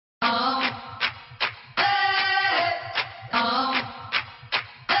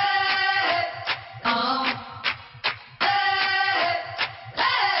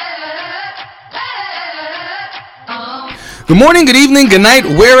Good morning, good evening, good night,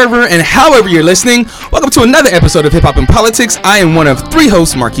 wherever and however you're listening. Welcome to another episode of Hip Hop and Politics. I am one of three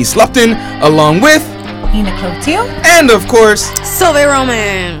hosts, Marquise Lufton, along with Nina Clotilde, and of course, Sylvie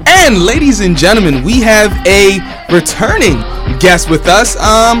Roman. And ladies and gentlemen, we have a returning guest with us.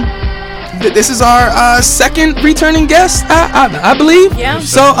 This is our second returning guest, I believe. Yeah.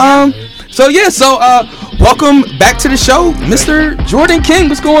 So welcome back to the show, Mr. Jordan King.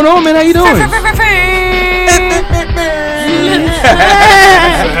 What's going on, man? How you doing?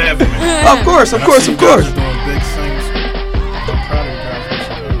 Of course. Oh,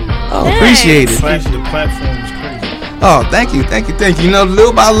 appreciate it. The platform is crazy. Oh, thank you. You know,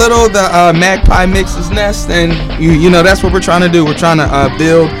 little by little, the magpie makes its nest, and you know that's what we're trying to do. We're trying to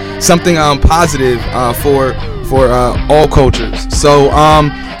build something positive for all cultures. So,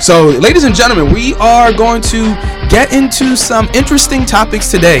 ladies and gentlemen, we are going to get into some interesting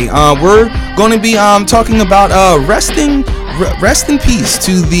topics today. We're going to be talking about rest in peace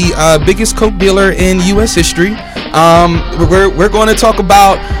to the biggest coke dealer in U.S. history. We're going to talk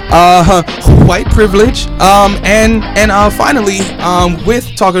about white privilege, and finally,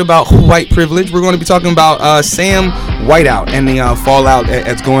 with talking about white privilege, we're going to be talking about Sam Whiteout and the fallout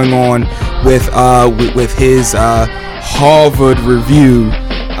that's going on with his Harvard Review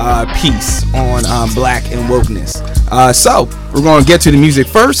piece on black and wokeness. So we're going to get to the music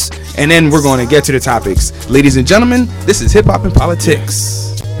first, and then we're going to get to the topics. Ladies and gentlemen, this is Hip Hop and Politics.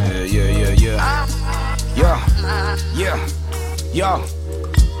 Yo.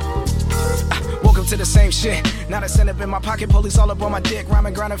 Welcome to the same shit. Now the send up in my pocket, police all up on my dick.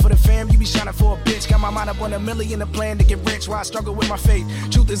 Rhyming, grinding for the fam, you be shining for a bitch. Got my mind up on $1 million, a plan to get rich. While I struggle with my faith,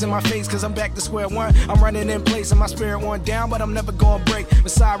 truth is in my face, cause I'm back to square one. I'm running in place and my spirit went down, but I'm never gonna break.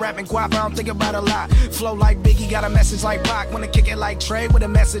 Beside rapping guap, I don't think about a lot. Flow like Biggie, got a message like Pac. Wanna kick it like Trey with a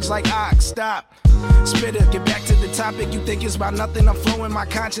message like Ox. Stop. Spitter, get back to the topic. You think it's about nothing, I'm flowing my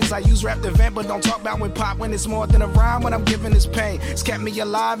conscience. I use rap to vent, but don't talk about when pop. When it's more than a rhyme, when I'm giving this pain. It's kept me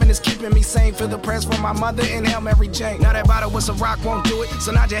alive and it's keeping me sane. Feel the prayers from my mother and Hail Mary Jane. Now that bottle with some rock won't do it.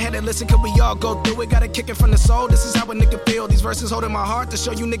 So nod your head and listen, cause we all go through it. Gotta kick it from the soul, this is how a nigga feel. These verses holding my heart to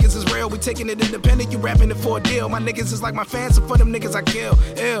show you niggas is real. We taking it independent, you rapping it for a deal. My niggas is like my fans, so for them niggas I kill.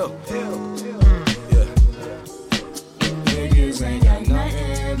 Ill. Niggas ain't got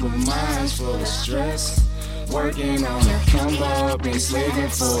nothing but minds full of stress. Working on a come up, been slaving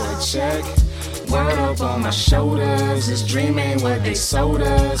for a check. Word up on my shoulders, this dream ain't what they sold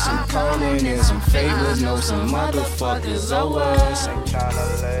us. I'm calling in some favors, know some motherfuckers owe us. I'm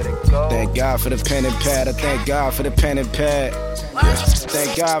tryna let it go. Thank God for the pen and pad, I thank God for the pen and pad. Yeah.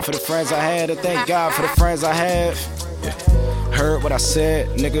 Thank God for the friends I had, I thank God for the friends I have. Yeah. Heard what I said,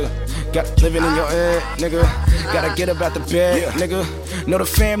 nigga. Got living in your head, nigga. Gotta get up out the bed, nigga. Know the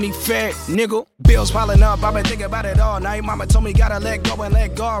family fed, nigga. Bills piling up, I've been thinking about it all night. Mama told me gotta let go and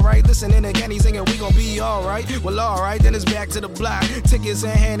let God, right? Listening again, he's singing we gon' be alright. Well, alright, then it's back to the block. Tickets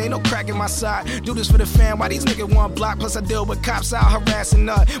in hand, ain't no crack in my side. Do this for the fam, why these niggas want block? Plus I deal with cops out harassing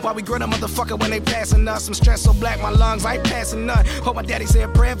us. Why we grin a motherfucker when they passing us? I'm stressed so black, my lungs, I ain't passing none. Hope my daddy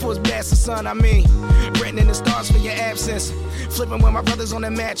said prayer for his bastard son. I mean, written in the stars for your absence. Flipping with my brothers on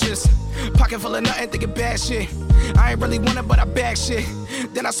the mattress. Pocket full of nothing, thinking bad shit. I ain't really want it, but I bag shit.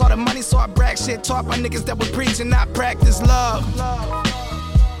 Then I saw the money, so I brag shit. Taught by niggas that would preach and not practice love.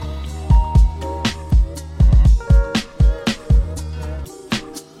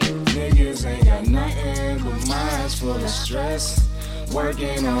 Niggas ain't got nothing but minds full of stress.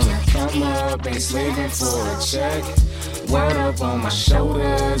 Working on a come up, ain't slaving for a check. Word up on my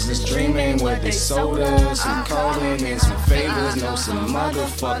shoulders, this dream ain't what they sold us. I'm calling in some favors, know some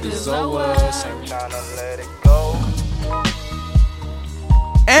motherfuckers owe us. I'm tryna let it go.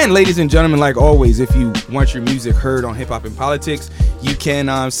 And ladies and gentlemen, like always, if you want your music heard on Hip Hop and Politics, you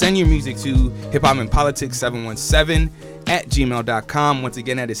can send your music to hiphopandpolitics717@gmail.com. Once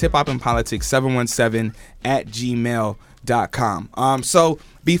again, that is hiphopandpolitics717@gmail.com. So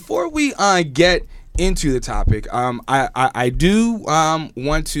before we get into the topic, I do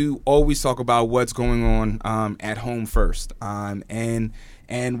want to always talk about what's going on at home first. And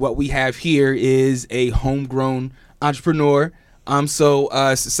what we have here is a homegrown entrepreneur. So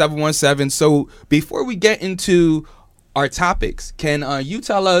 717. So before we get into our topics, can you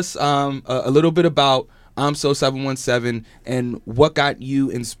tell us a little bit about So 717 and what got you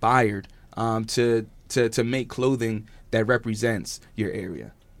inspired to make clothing that represents your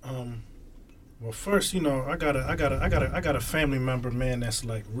area? Well, first, you know, I got a family member, man, that's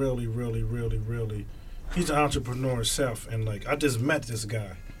like really. He's an entrepreneur himself, and like I just met this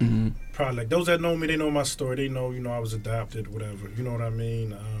guy. Mm-hmm. Probably like those that know me, they know my story. They know, I was adopted, whatever. You know what I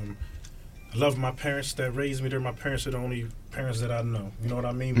mean? I love my parents that raised me. They're my parents are the only parents that I know. You know what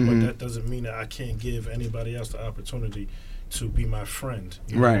I mean? Mhm. But that doesn't mean that I can't give anybody else the opportunity to be my friend.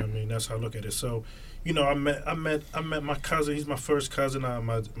 You know Right. what I mean? That's how I look at it. So, you know, I met my cousin. He's my first cousin.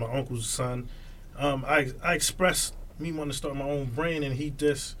 My uncle's son. I expressed me wanting to start my own brand, and he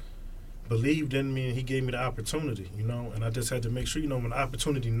just believed in me, and he gave me the opportunity. You know, and I just had to make sure, you know, when the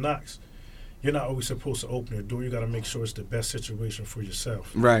opportunity knocks, you're not always supposed to open the door. You got to make sure it's the best situation for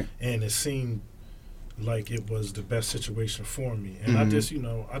yourself. Right. And it seemed like it was the best situation for me. And I just, you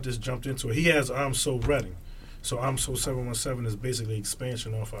know, I just jumped into it. He has I'm So Reading. So I'm So 717 is basically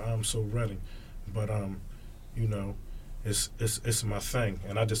expansion off of I'm So Reading. But, you know, it's my thing.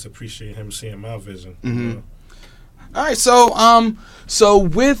 And I just appreciate him seeing my vision. You know? All right, so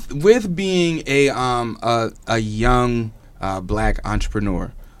with being a young black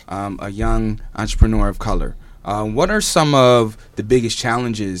entrepreneur, a young entrepreneur of color, what are some of the biggest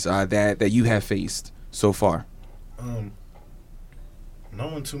challenges that you have faced so far?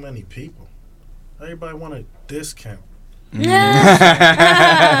 Knowing too many people. Everybody want a discount.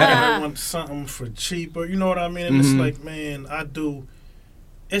 Yeah. I want something for cheaper. You know what I mean? And it's like, man,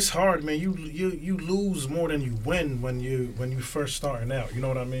 it's hard, man. You lose more than you win when you first starting out. You know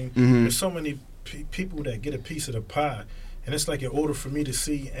what I mean? There's so many people that get a piece of the pie, and it's like in order for me to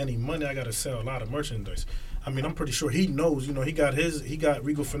see any money, I got to sell a lot of merchandise. I mean, I'm pretty sure he knows. You know, he got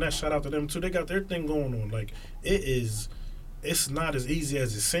Regal Finesse. Shout out to them too. They got their thing going on. Like it's not as easy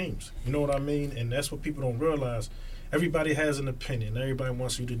as it seems. You know what I mean? And that's what people don't realize. Everybody has an opinion. Everybody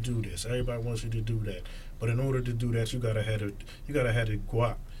wants you to do this. Everybody wants you to do that. But in order to do that, you gotta have the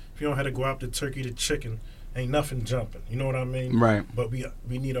guap. If you don't have the guap, the turkey, the chicken, ain't nothing jumping. You know what I mean? Right. But we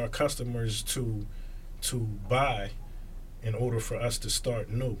need our customers to buy in order for us to start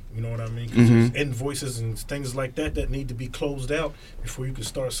new. You know what I mean? 'Cause there's invoices and things like that need to be closed out before you can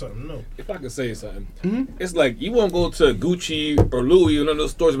start something new. If I could say something, it's like you won't go to Gucci or Louis or none of those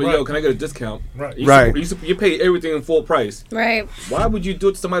stores, but yo, can I get a discount? Right. You pay everything in full price. Right. Why would you do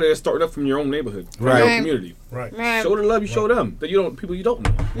it to somebody that's starting up from your own neighborhood, from your Right. own community? Right. Right. Show the love you show them. That people you don't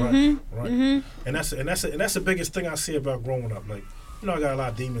know. Right. Right. And that's the biggest thing I see about growing up. Like, you know, I got a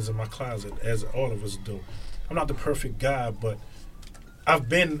lot of demons in my closet, as all of us do. I'm not the perfect guy, but I've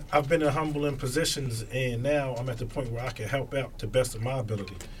been in humbling positions, and now I'm at the point where I can help out to the best of my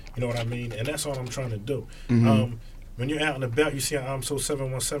ability. You know what I mean? And that's all I'm trying to do. When you're out and about, you see an I'm So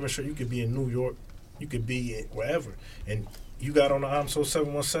 717 shirt. You could be in New York, you could be wherever, and you got on the I'm So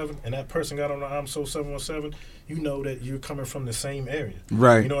 717, and that person got on the I'm So 717. You know that you're coming from the same area.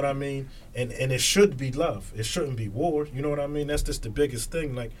 Right. You know what I mean? And it should be love. It shouldn't be war. You know what I mean? That's just the biggest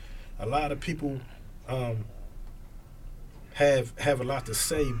thing. Like, a lot of people have a lot to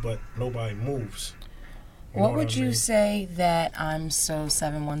say, but nobody moves. What would you say that I'm So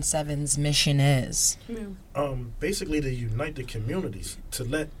 717's mission is? Basically to unite the communities, to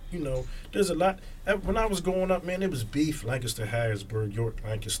let, you know, there's a lot. When I was growing up, man, it was beef, Lancaster, Harrisburg, York,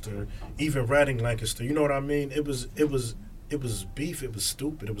 Lancaster, even Reading, Lancaster. You know what I mean? It was beef. It was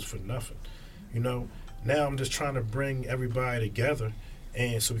stupid. It was for nothing. You know, now I'm just trying to bring everybody together,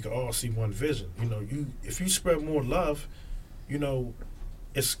 and so we can all see one vision. You know, if you spread more love, you know,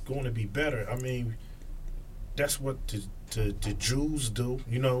 it's going to be better. I mean, that's what the Jews do.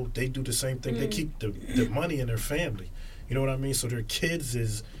 You know, they do the same thing. They keep the money in their family. You know what I mean? So their kids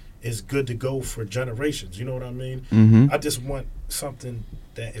is good to go for generations. You know what I mean? I just want something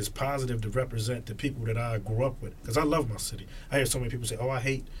that is positive to represent the people that I grew up with. Because I love my city. I hear so many people say, oh, I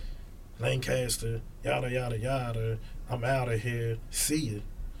hate Lancaster, yada, yada, yada. I'm out of here. See you.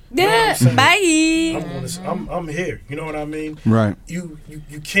 You know what I'm Bye. I'm here. You know what I mean? Right. You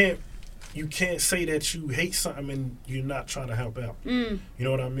can't say that you hate something and you're not trying to help out. You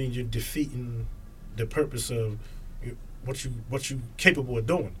know what I mean? You're defeating the purpose of what you capable of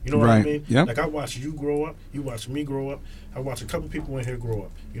doing. You know what I mean? Yep. Like, I watched you grow up. You watched me grow up. I watched a couple people in here grow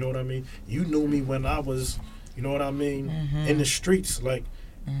up. You know what I mean? You knew me when I was, you know what I mean, in the streets. Like,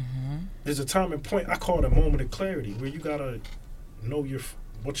 there's a time and point. I call it a moment of clarity where you gotta know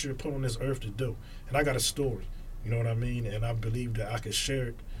what you're put on this earth to do. And I got a story. You know what I mean? And I believe that I could share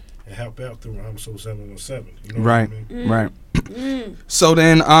it and help out through I'm So 717. You know Right. what I mean? Right. So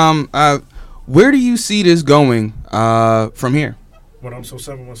then, where do you see this going from here? What I'm So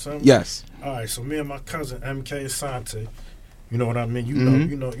 717? Yes. All right, so me and my cousin MK Asante, you know what I mean? You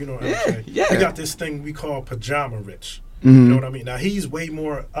know MK. Yeah. We got this thing we call pajama rich. Mm-hmm. You know what I mean? Now, he's way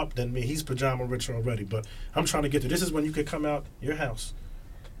more up than me. He's pajama rich already, but I'm trying to get to this is when you could come out your house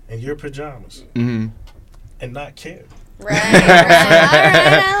in your pajamas and not care. Right. All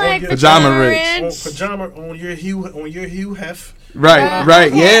right. I like Pajama rich. On pajama on your Hugh Hef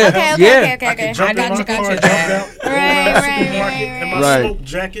Right. Yeah. Yeah. I can jump in my car, jump out, Right. in my Right. smoke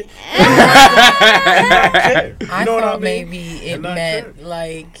jacket. I know what I thought mean? maybe it And not meant care.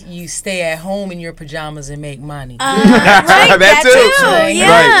 like you stay at home in your pajamas and make money. Right, That too. Yeah.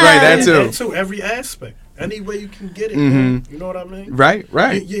 Right. That too. That too. Every aspect, any way you can get it. Mhm. Man. You know what I mean? Right.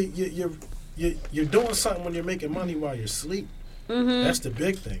 You're doing something when you're making money while you're asleep. That's the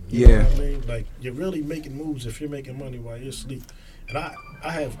big thing. You Yeah. know what I mean? Like you're really making moves if you're making money while you're asleep. And I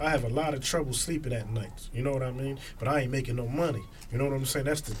have a lot of trouble sleeping at night. You know what I mean? But I ain't making no money. You know what I'm saying?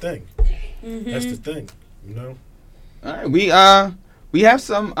 That's the thing. That's the thing. You know. All right, we have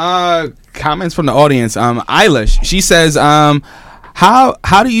some comments from the audience. Eilish, she says,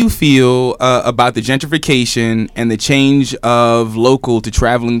 how do you feel about the gentrification and the change of local to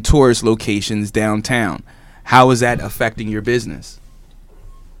traveling tourist locations downtown? How is that affecting your business?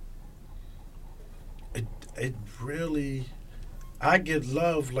 It really, I get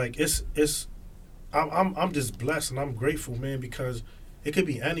love. Like I'm just blessed and I'm grateful, man, because it could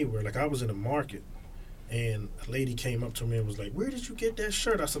be anywhere. Like I was in a market. And a lady came up to me and was like, "Where did you get that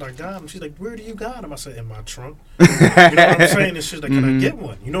shirt?" I said, "I got him." She's like, "Where do you got him?" I said, "In my trunk." You know what I'm saying? And she's like, "Can I get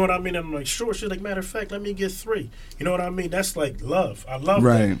one?" You know what I mean? I'm like, "Sure." She's like, "Matter of fact, let me get 3." You know what I mean? That's like love. I love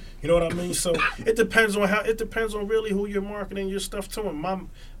Right. that. You know what I mean? So it depends on really who you're marketing your stuff to. And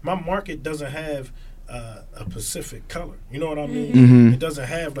my market doesn't have a specific color. You know what I mean? Mhm. It doesn't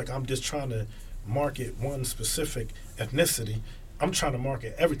have like I'm just trying to market one specific ethnicity. I'm trying to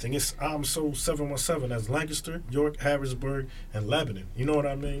market everything. I'm so 717. That's Lancaster, York, Harrisburg, and Lebanon. You know what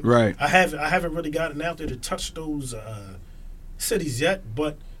I mean? Right. I haven't really gotten out there to touch those cities yet,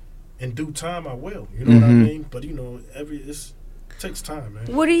 but in due time I will. You know what I mean? But you know, it takes time, man.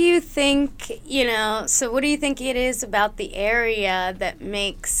 What do you think, what do you think it is about the area that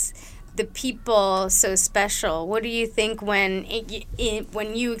makes the people so special? What do you think when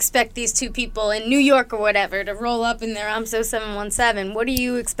you expect these two people in New York or whatever to roll up in their I'm So 717? What do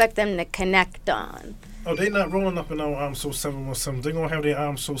you expect them to connect on? Oh, they not rolling up in our I'm So 717. They're gonna have their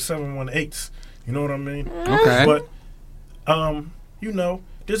I'm So 718s. You know what I mean? Okay. But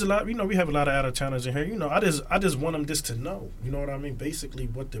there's a lot. We have a lot of out of towners in here. I just want them just to know. You know what I mean? Basically,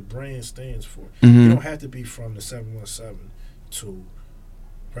 what the brand stands for. You don't have to be from the 717 to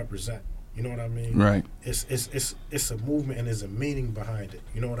represent. You know what I mean? Right. It's a movement and there's a meaning behind it.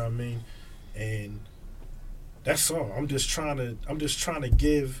 You know what I mean? And that's all. I'm just trying to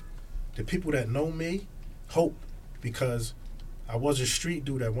give the people that know me hope, because I was a street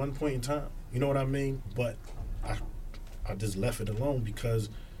dude at one point in time. You know what I mean? But I just left it alone because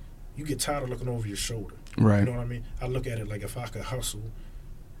you get tired of looking over your shoulder. Right. You know what I mean? I look at it like if I could hustle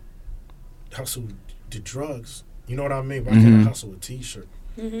the drugs, you know what I mean? Why can't I hustle a T-shirt?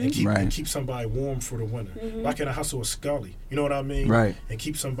 And keep somebody warm for the winter. Why can't I hustle a Scully? You know what I mean? Right. And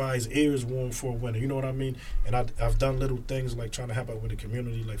keep somebody's ears warm for winter. You know what I mean? And I've done little things like trying to help out with the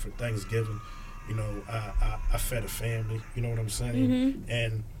community, like for Thanksgiving. You know, I fed a family. You know what I'm saying?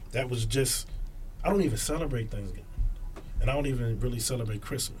 And that was just, I don't even celebrate Thanksgiving. And I don't even really celebrate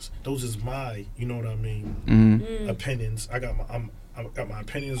Christmas. Those is my, you know what I mean, opinions. I got my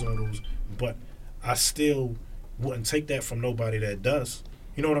opinions on those, but I still wouldn't take that from nobody that does.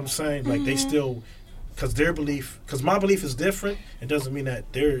 You know what I'm saying? Like they still, because my belief is different. It doesn't mean that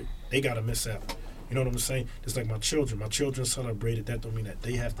they gotta miss out. You know what I'm saying? It's like my children celebrate it. That don't mean that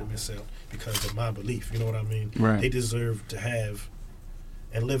they have to miss out because of my belief. You know what I mean? Right. They deserve to have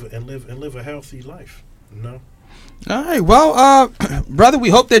and live a healthy life. You know. All right, well, brother, we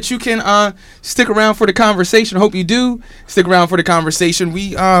hope that you can stick around for the conversation. Hope you do stick around for the conversation.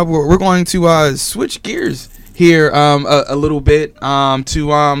 We're going to switch gears here a little bit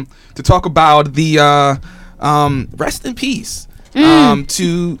to talk about the rest in peace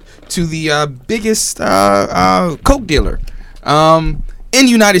to the biggest coke dealer in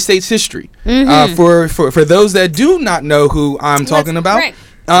United States history. For those that do not know who I'm talking about. Right.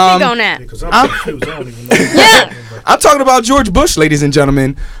 Big on that. Because I'm confused. I don't even know. Yeah. I'm talking about George Bush, ladies and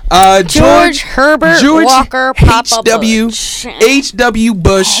gentlemen. George Herbert Walker Papa Bush. H.W.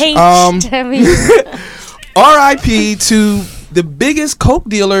 Bush. R.I.P. to the biggest coke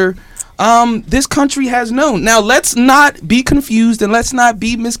dealer this country has known. Now, let's not be confused and let's not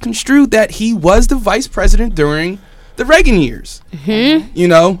be misconstrued that he was the vice president during the Reagan years. You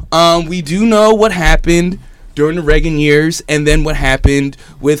know, we do know what happened during the Reagan years, and then what happened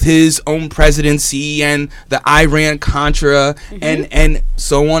with his own presidency and the Iran-Contra and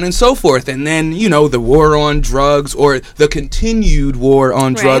so on and so forth. And then, you know, the war on drugs, or the continued war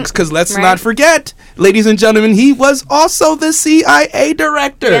on drugs, because let's not forget, ladies and gentlemen, he was also the CIA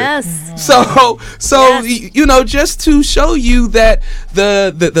director. Yes. So you know, just to show you that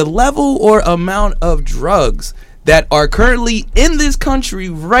the level or amount of drugs that are currently in this country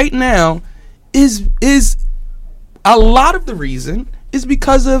right now is a lot of the reason is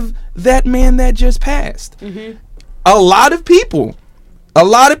because of that man that just passed. A lot of people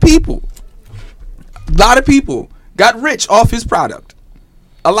got rich off his product.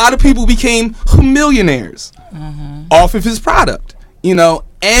 A lot of people became millionaires off of his product, you know.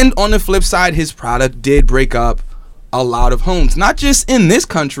 And on the flip side, his product did break up a lot of homes, not just in this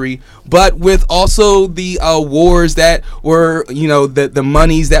country, but with also the wars that were, you know, the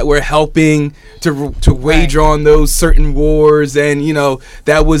monies that were helping to wage on those certain wars, and, you know,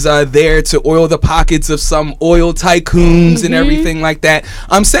 that was there to oil the pockets of some oil tycoons and everything like that.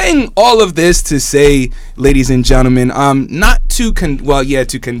 I'm saying all of this to say, ladies and gentlemen, not to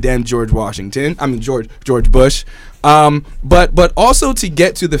to condemn George Bush. But also to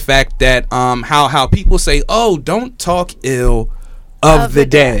get to the fact that how people say, oh, don't talk ill of the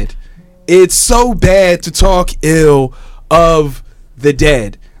dead. It's so bad to talk ill of the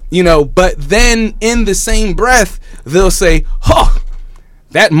dead, you know. But then in the same breath, they'll say,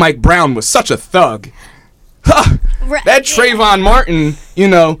 that Mike Brown was such a thug. That Trayvon Martin, you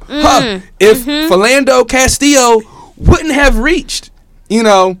know, if Philando Castillo wouldn't have reached, you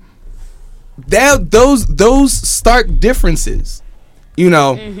know, those stark differences, you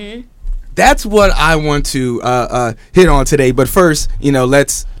know, that's what I want to hit on today. But first, you know,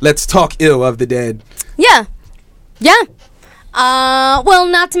 let's talk ill of the dead. Yeah. Well,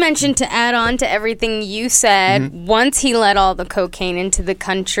 not to mention, to add on to everything you said, once he let all the cocaine into the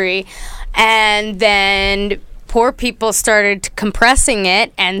country, and then poor people started compressing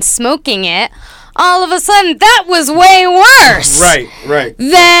it and smoking it, all of a sudden that was way worse. Right.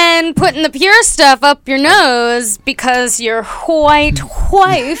 Than putting the pure stuff up your nose because your white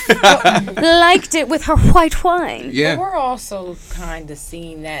wife liked it with her white wine. Yeah. But we're also kind of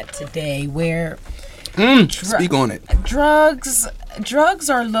seeing that today, where speak on it. Drugs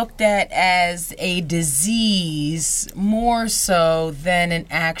are looked at as a disease more so than an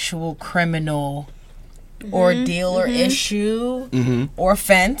actual criminal ordeal or issue or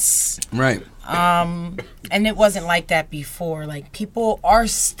offense. Right. And it wasn't like that before. Like, people are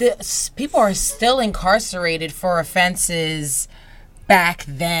still incarcerated for offenses back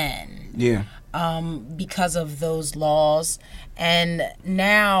then. Yeah. Because of those laws. And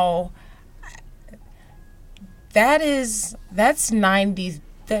now that's 90,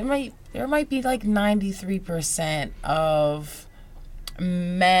 there might be like 93% of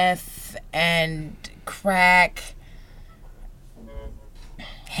meth and crack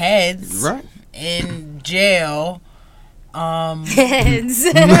heads in jail. Heads.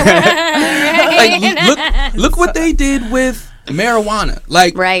 Like, look what they did with marijuana.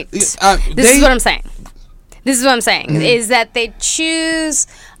 Like, this is what I'm saying. Is that they choose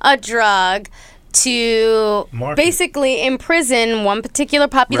a drug to basically imprison one particular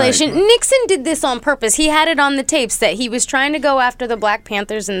population. Right. Nixon did this on purpose. He had it on the tapes that he was trying to go after the Black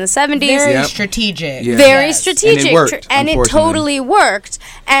Panthers in the 70s. Very strategic. Yeah. Very strategic. And it worked, and it totally worked.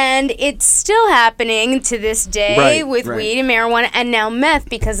 And it's still happening to this day with weed and marijuana, and now meth,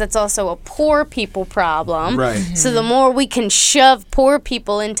 because it's also a poor people problem. Right. So the more we can shove poor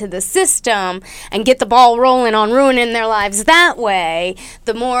people into the system and get the ball rolling on ruining their lives that way,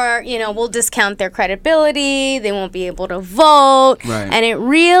 the more, you know, we'll discount their credibility, they won't be able to vote, and it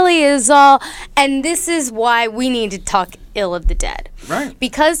really is all, and this is why we need to talk ill of the dead. Right.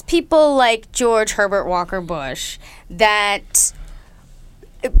 Because people like George Herbert Walker Bush that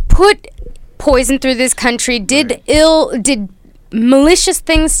put poison through this country, did malicious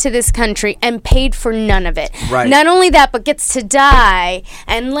things to this country, and paid for none of it. Right. Not only that, but gets to die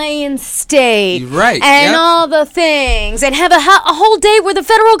and lay in state. Right. And all the things, and have a whole day where the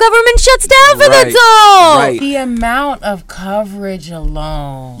federal government shuts down for the dole. Right. The amount of coverage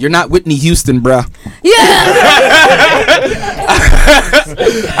alone. You're not Whitney Houston, bruh. Yeah.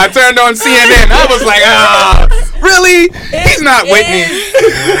 I turned on CNN. I was like, really? He's not Whitney.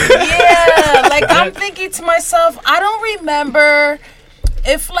 Yeah, like, I'm thinking to myself, I don't remember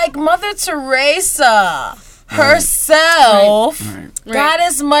if, like, Mother Teresa herself got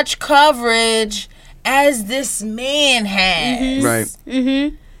as much coverage as this man has. Right.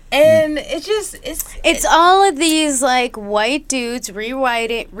 And it's all of these like white dudes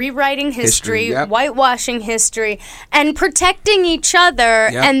rewriting history, yep. whitewashing history, and protecting each other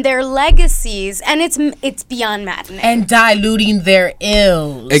Yep. and their legacies, and it's beyond maddening. and diluting their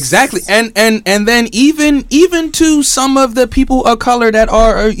ills. Exactly, and then even to some of the people of color that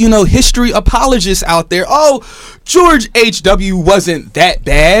are history apologists out there. Oh, George H.W. wasn't that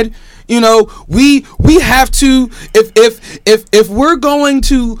bad. We have to if we're going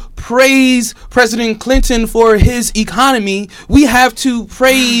to praise President Clinton for his economy, we have to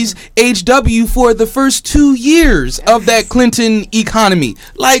praise HW for the first 2 years of that Clinton economy.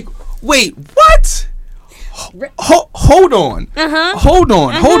 Like, wait, what? Hold on. Hold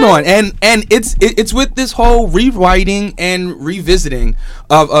on. And it's with this whole rewriting and revisiting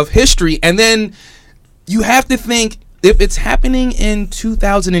of history, and then you have to think, if it's happening in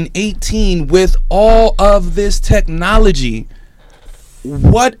 2018 with all of this technology,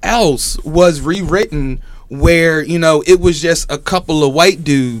 what else was rewritten where, it was just a couple of white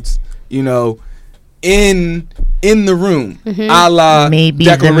dudes, in the room, a la maybe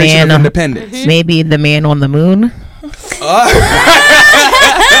Declaration of Independence. Maybe the man on the moon.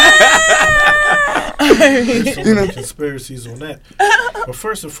 Conspiracies on that. But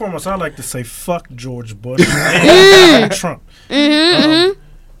first and foremost, I like to say fuck George Bush and Trump.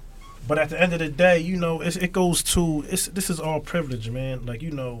 But at the end of the day, it goes to this is all privilege, man. Like,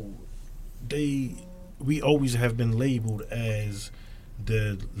 we always have been labeled as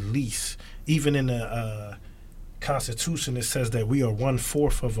the least. Even in the Constitution, it says that we are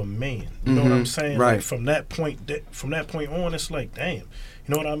 1/4 of a man. You know what I'm saying? Right. Like, from that point on, it's like, damn.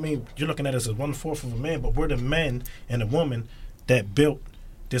 You know what I mean? You're looking at us as 1/4 of a man, but we're the men and the woman that built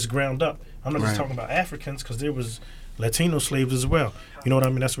this ground up. I'm not just talking about Africans, because there was Latino slaves as well. You know what I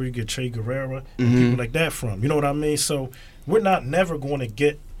mean? That's where you get Che Guevara and people like that from. You know what I mean? So we're not never going to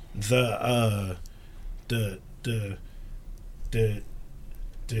get the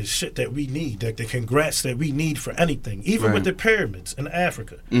shit that we need, like the congrats that we need for anything, even with the pyramids in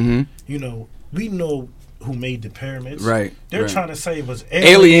Africa. We know who made the pyramids. Right. They're trying to say it was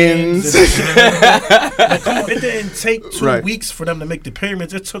aliens. Like, come on, it didn't take 2 weeks for them to make the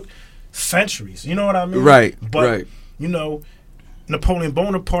pyramids. It took centuries. You know what I mean? Right. But Napoleon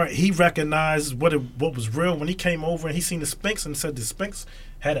Bonaparte, he recognized what was real when he came over and he seen the Sphinx and said the Sphinx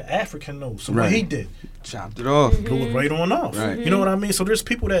had an African nose. So what he did, chopped it off, blew it right on off. Right. You know what I mean? So there's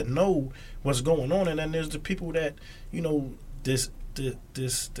people that know what's going on, and then there's the people that this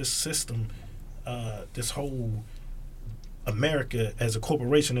system, this whole America as a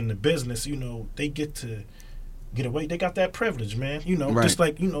corporation in the business, they get to get away. They got that privilege, man. Just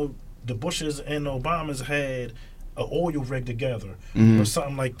like the Bushes and Obamas had an oil rig together or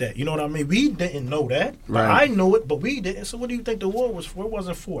something like that. You know what I mean? We didn't know that. I know it, but we didn't. So what do you think the war was for? It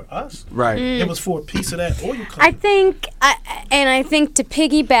wasn't for us. Right. It was for a piece of that oil company. I think to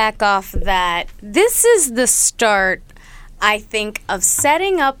piggyback off that, this is the start, I think, of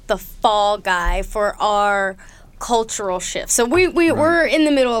setting up the fall guy for our cultural shift. So we're in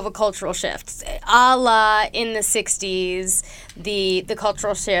the middle of a cultural shift, a la in the 60s, the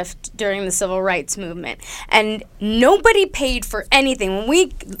cultural shift during the civil rights movement. And nobody paid for anything. When we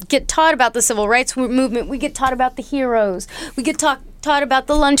get taught about the civil rights movement, we get taught about the heroes. We get taught about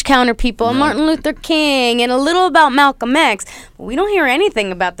the lunch counter people and Martin Luther King and a little about Malcolm X. But we don't hear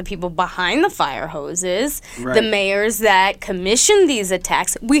anything about the people behind the fire hoses, the mayors that commissioned these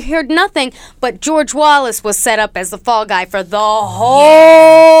attacks. We heard nothing, but George Wallace was set up as the fall guy for the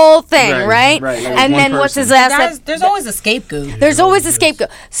whole thing, right? And then what's his last? There's always a scapegoat. There's always a scapegoat.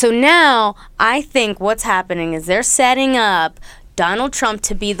 So now I think what's happening is they're setting up Donald Trump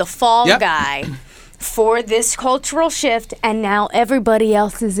to be the fall guy for this cultural shift, and now everybody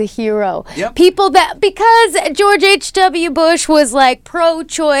else is a hero. People that, because George H.W. Bush was like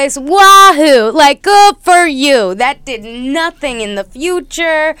pro-choice, wahoo, like good for you. That did nothing in the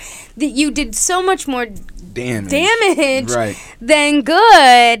future. You did so much more damage than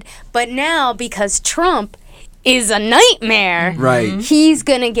good. But now, because Trump is a nightmare, he's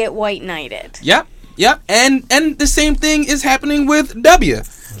gonna get white knighted. Yep. And the same thing is happening with W.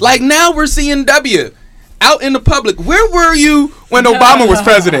 Like, now we're seeing W out in the public. Where were you when Obama was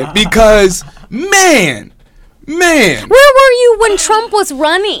president? Because, man. Where were you when Trump was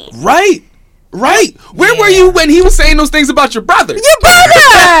running? Right. Where were you when he was saying those things about your brother? Your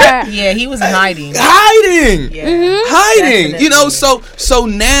brother! Yeah, he was hiding. Hiding. Yeah. Hiding. Definitely. So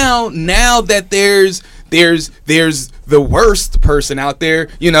now that there's the worst person out there,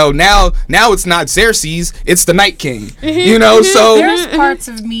 now it's not Xerxes, it's the Night King. So there's parts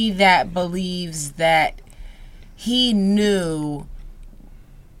of me that believes that he knew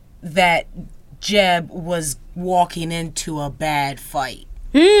that Jeb was walking into a bad fight.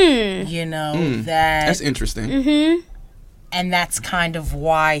 You know, that's interesting. And that's kind of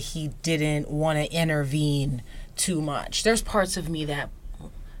why he didn't want to intervene too much. There's parts of me that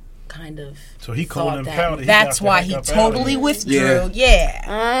kind of so he called him powder. That's why he totally withdrew.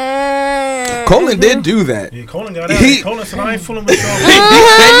 Yeah. Colin did do that. Yeah, Colin got out. Colin said, I ain't fooling with y'all.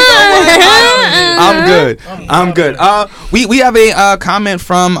 I'm good. We have a comment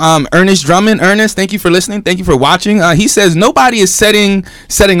from Ernest Drummond. Ernest, thank you for listening. Thank you for watching. He says nobody is setting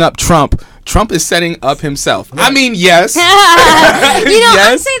up Trump. Trump is setting up himself. I mean, yes.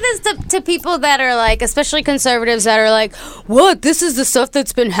 I say this to people that are like, especially conservatives that are like, what? This is the stuff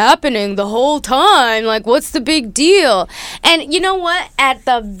that's been happening the whole time. Like, what's the big deal? And you know what? At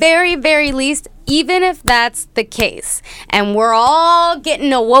the very, very least, even if that's the case, and we're all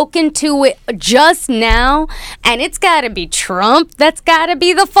getting awoken to it just now, and it's got to be Trump that's got to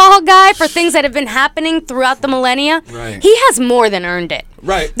be the fall guy for things that have been happening throughout the millennia, he has more than earned it.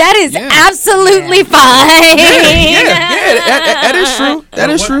 Right. That is absolutely fine. That is true. That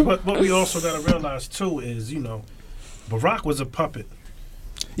is true. But what we also got to realize, too, is, Barack was a puppet.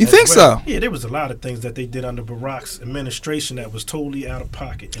 You think so? Yeah, there was a lot of things that they did under Barack's administration that was totally out of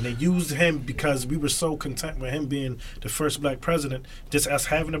pocket. And they used him because we were so content with him being the first black president, just us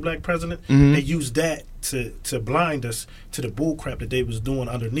having a black president. They used that to blind us to the bullcrap that they was doing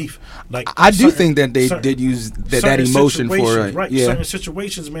underneath. Like I do think that they did use that emotion for it. Right. Yeah. Certain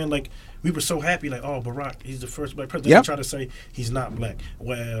situations, man, like we were so happy, like, oh, Barack, he's the first black president. They try to say he's not black.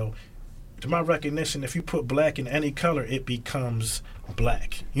 Well, to my recognition, if you put black in any color, it becomes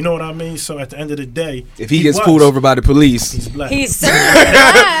black. You know what I mean? So at the end of the day, if he gets pulled over by the police, he's black. He's certainly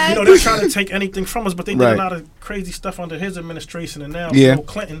black. They're trying to take anything from us, but they did a lot of crazy stuff under his administration. And now,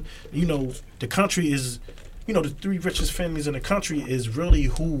 Clinton, the country is, the three richest families in the country is really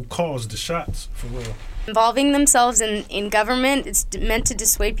who caused the shots, for real. Involving themselves in government, it's meant to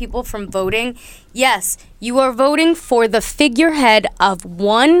dissuade people from voting. Yes, you are voting for the figurehead of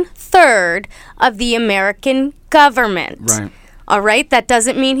 1/3 of the American government. Right. All right? That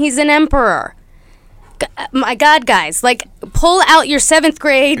doesn't mean he's an emperor. My God, guys, like, pull out your 7th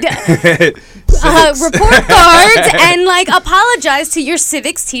grade report cards and, like, apologize to your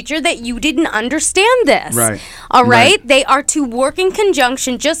civics teacher that you didn't understand this. Right. All right? They are to work in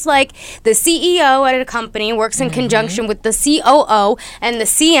conjunction, just like the CEO at a company works in conjunction with the COO and the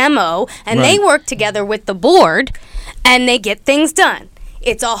CMO, and they work together with the board, and they get things done.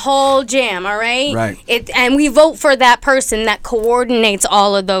 It's a whole jam, all right? Right. And we vote for that person that coordinates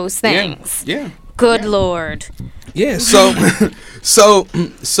all of those things. Yeah. Good Lord. Yeah. So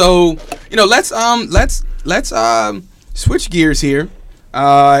let's switch gears here,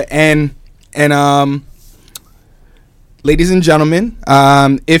 and ladies and gentlemen,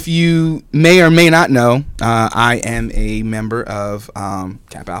 if you may or may not know, I am a member of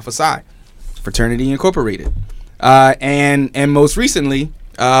Kappa Alpha Psi Fraternity Incorporated. And most recently,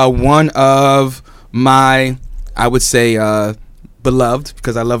 one of my, I would say, beloved,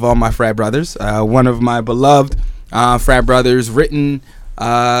 because I love all my frat brothers, one of my beloved frat brothers wrote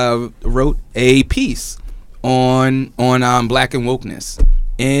a piece on black and wokeness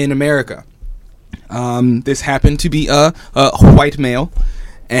in America. This happened to be a white male,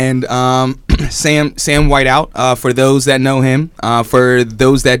 and Sam Whiteout, for those that know him, for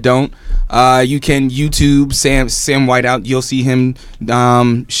those that don't, you can YouTube Sam Whiteout. You'll see him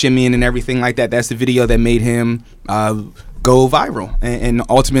shimmying and everything like that. That's the video that made him go viral and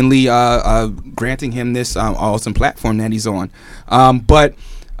ultimately granting him this awesome platform that he's on. But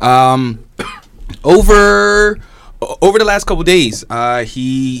over the last couple days,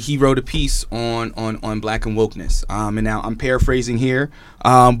 he wrote a piece on black and wokeness. And now I'm paraphrasing here,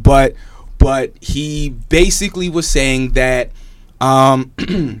 but he basically was saying that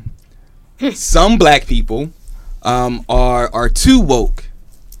some black people are too woke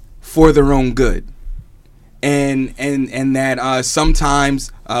for their own good, and that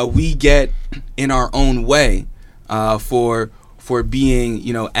sometimes we get in our own way for being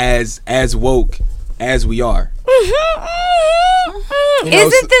as woke as we are.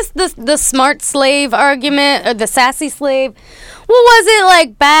 Isn't this the smart slave argument or the sassy slave? What was it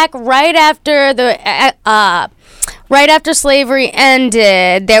like back right after right after slavery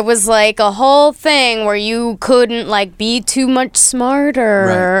ended? There was like a whole thing where you couldn't like be too much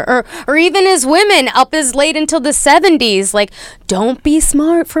smarter, or even as women up as late until the 70s, like don't be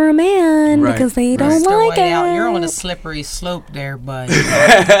smart for a man because they don't like it. You're on a slippery slope there, bud.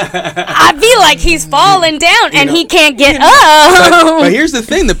 I feel like he's falling down and he can't get up. But here's the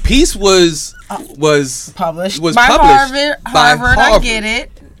thing: the piece was published by Harvard. I get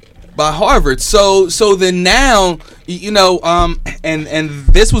it. by Harvard. So then now, and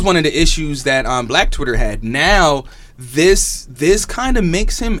this was one of the issues that Black Twitter had. Now this kind of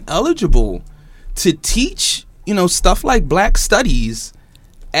makes him eligible to teach, stuff like Black studies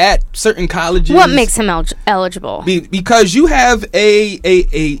at certain colleges. What makes him eligible? Because you have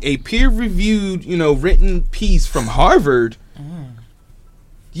a peer-reviewed, written piece from Harvard.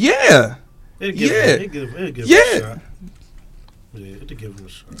 Yeah. It'd give him a shot. Yeah, it'd give him a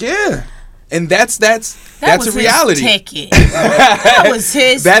shot. Yeah. And that's a reality. Ticket. That was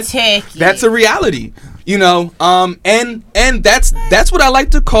his ticket. That's a reality. And that's what I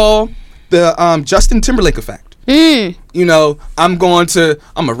like to call the Justin Timberlake effect. I'm gonna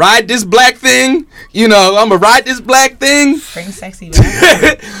ride this black thing. Bring sexy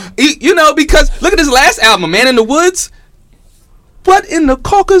back. Because look at his last album, Man in the Woods. What in the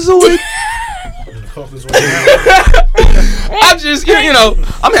Caucasoid? I'm just,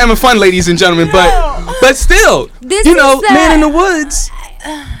 I'm having fun, ladies and gentlemen, but still, Man in the Woods.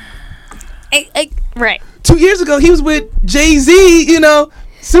 Right. 2 years ago, he was with Jay-Z,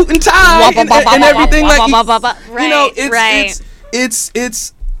 suit and tie and everything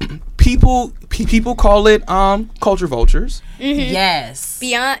it's people call it culture vultures. Mm-hmm. Yes.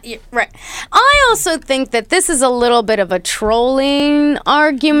 Right. I also think that this is a little bit of a trolling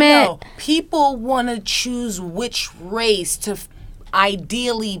argument. No, people want to choose which race to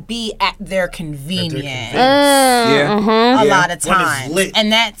ideally be at their convenience. A lot of times,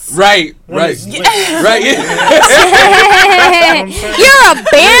 and that's right. You're a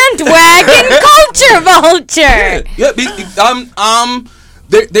bandwagon culture vulture.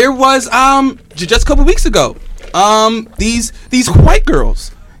 There was just a couple weeks ago, these white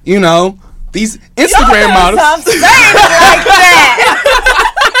girls, these Instagram models. Stop saying it like that.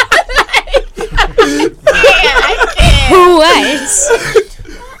 What?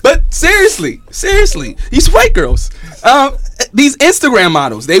 But seriously, these white girls, these Instagram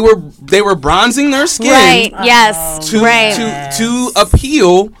models, they were bronzing their skin, right? Yes, to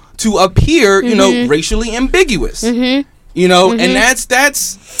appear, racially ambiguous. And that's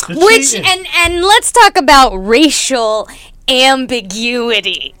which and let's talk about racial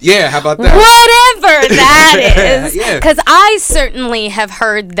ambiguity. Yeah, how about that? Whatever that is. Yeah. Because I certainly have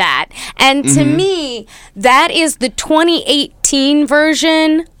heard that. And to me, that is the 2018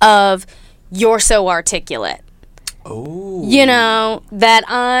 version of "You're so articulate." Oh. That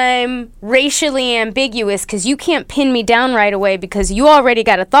I'm racially ambiguous because you can't pin me down right away because you already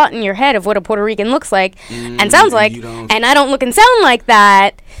got a thought in your head of what a Puerto Rican looks like and sounds like, and I don't look and sound like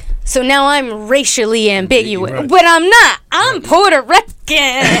that. So now I'm racially ambiguous, but I'm not. I'm Puerto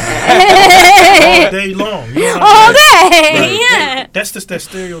Rican. All day long. All day, yeah. That's just that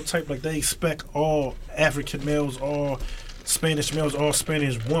stereotype. Like they expect all African males, all Spanish males, all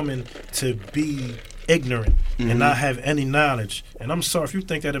Spanish women to be ignorant and not have any knowledge. And I'm sorry if you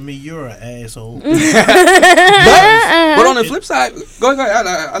think that of me, you're an asshole. But on the flip side, go ahead.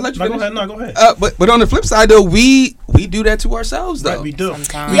 I'll let you finish. Go ahead. But on the flip side, though, we do that to ourselves, though. Right, we do.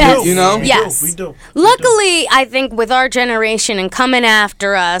 Yes. Yes. We do. Luckily, I think with our generation and coming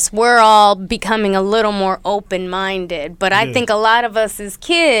after us, we're all becoming a little more open-minded. But I think a lot of us as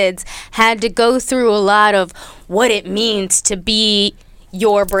kids had to go through a lot of what it means to be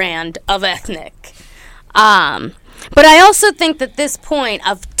your brand of ethnic. But I also think that this point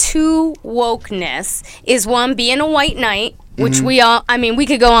of too wokeness is one, being a white knight, which we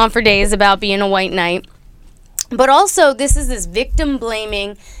could go on for days about being a white knight. But also, this is this victim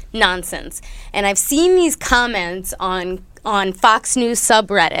blaming nonsense. And I've seen these comments on Fox News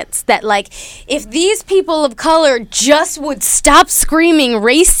subreddits that, like, if these people of color just would stop screaming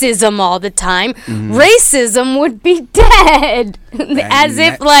racism all the time, racism would be dead. As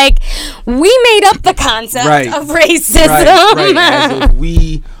if, like, we made up the concept of racism. Right. As if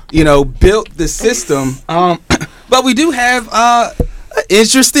we, built the system. But we do have an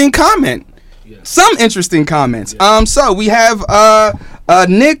interesting comment. Some interesting comments. So we have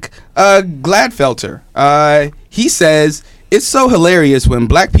Nick Gladfelter. He says, "It's so hilarious when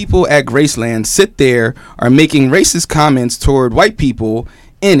black people at Graceland sit there are making racist comments toward white people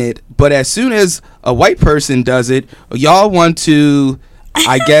in it, but as soon as a white person does it, y'all want to,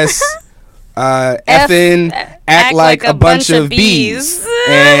 I guess, effing act like a bunch of bees."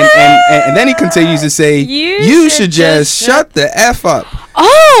 And then he continues to say, you should just shut the F up.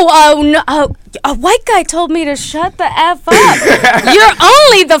 A white guy told me to shut the F up. You're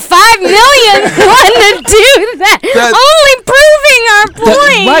only the 5 millionth one to do that. Only proving our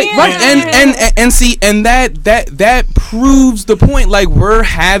point. Right. And see, and that proves the point. Like, we're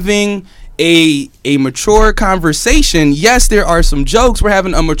having a mature conversation, yes, there are some jokes. We're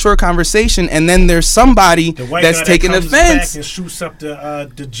having a mature conversation, and then there's somebody that's taking offense. Back and shoots up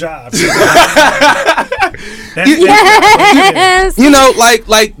the job. Yes. You know, like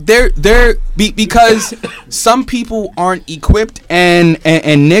they're because some people aren't equipped, and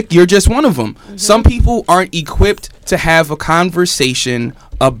Nick, you're just one of them. Mm-hmm. Some people aren't equipped to have a conversation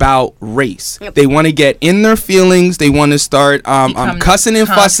about race. Yep. They want to get in their feelings. They want to start cussing and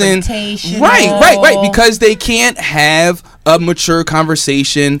fussing. Right. Because they can't have a mature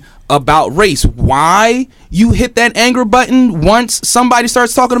conversation about race. Why you hit that anger button once somebody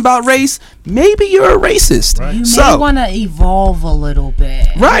starts talking about race? Maybe you're a racist. Right. You may want to evolve a little bit.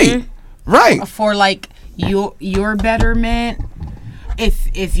 Right. Right. For like your betterment.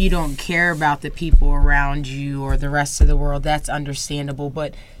 If you don't care about the people around you or the rest of the world, that's understandable.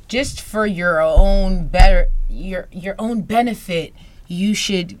 But just for your own your own benefit, you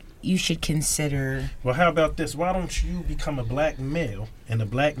should consider. Well, how about this? Why don't you become a black male and a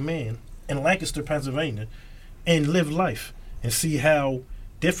black man in Lancaster, Pennsylvania, and live life and see how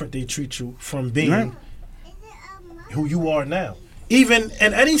different they treat you from being who you are now? Even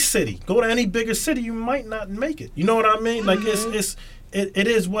in any city, go to any bigger city, you might not make it. You know what I mean? Like it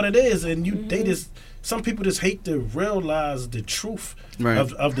is what it is, and they just, some people just hate to realize the truth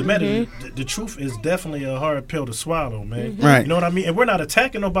of the matter. The truth is definitely a hard pill to swallow, man. Right. You know what I mean? And we're not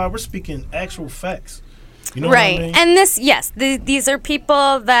attacking nobody. We're speaking actual facts. You know right. what I mean? And this, yes, these are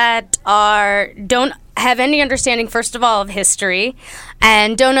people that don't have any understanding, first of all, of history,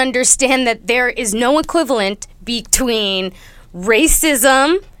 and don't understand that there is no equivalent between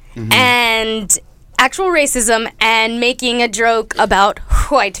racism and actual racism and making a joke about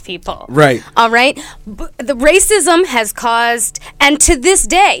white people. Right. All right? The racism has caused, and to this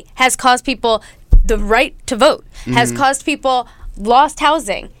day, has caused people the right to vote, has caused people lost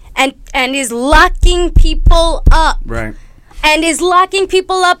housing, and is locking people up. Right. And is locking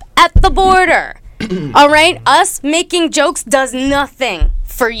people up at the border. All right? Us making jokes does nothing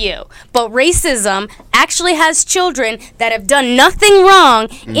for you. But racism actually has children that have done nothing wrong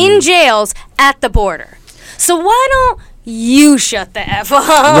in jails at the border. So why don't you shut the F up?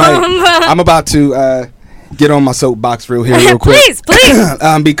 Right. I'm about to get on my soapbox real quick. Please.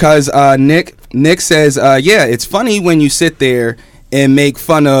 Because Nick says, yeah, it's funny when you sit there and make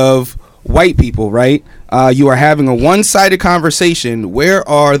fun of white people, right? You are having a one-sided conversation. Where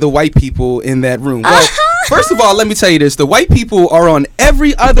are the white people in that room? Well, first of all, let me tell you this. The white people are on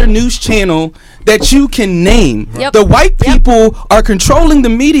every other news channel that you can name. Yep. The white people are controlling the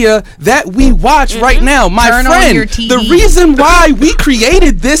media that we watch right now. My friend, the reason why we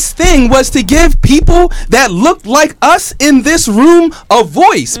created this thing was to give people that look like us in this room a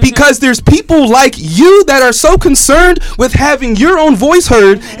voice. Because there's people like you that are so concerned with having your own voice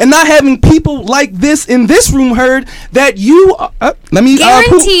heard and not having people like this in this room heard that you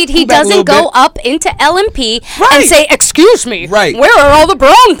guaranteed he doesn't go up into LMP and say, excuse me, where are all the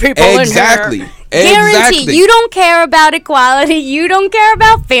brown people in here? Guaranteed. You don't care about equality. You don't care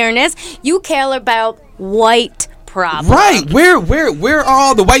about fairness. You care about white problems. Right. Where are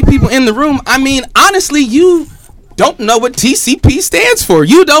all the white people in the room? I mean, honestly, you don't know what TCP stands for.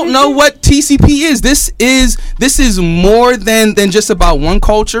 You don't know what TCP is. This is more than just about one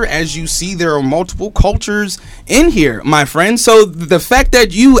culture. As you see, there are multiple cultures in here, my friend. So the fact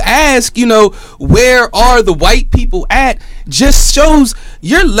that you ask, where are the white people at, just shows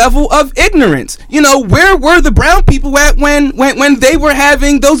your level of ignorance. Where were the brown people at when they were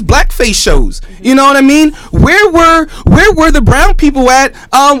having those blackface shows? You know what I mean? Where were the brown people at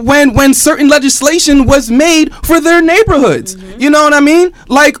when certain legislation was made for their neighborhoods? You know what I mean?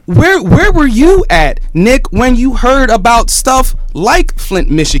 Like, where were you at, Nick, when you heard about stuff like Flint,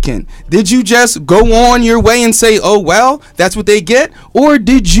 Michigan? Did you just go on your way and say, oh, well, that's what they get? Or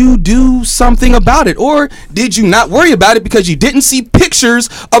did you do something about it? Or did you not worry about it because you didn't see pictures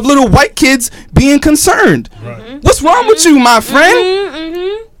of little white kids being concerned? Right. What's wrong with you, my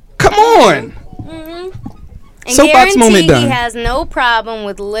friend? Come on. And guarantee he has no problem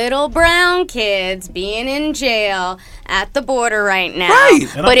with little brown kids being in jail at the border right now. Right.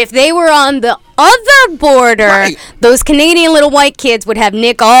 But if they were on the other border, those Canadian little white kids would have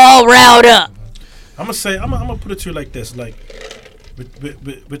Nick all riled up. I'm gonna put it to you like this: like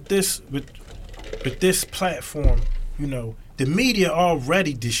with this platform, the media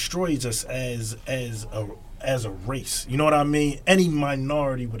already destroys us as a race. You know what I mean? Any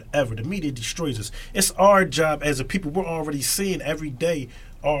minority, whatever. The media destroys us. It's our job as a people. We're already seeing every day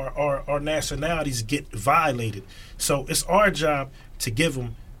our nationalities get violated. So it's our job to give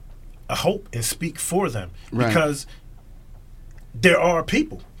them a hope and speak for them. Right. Because there are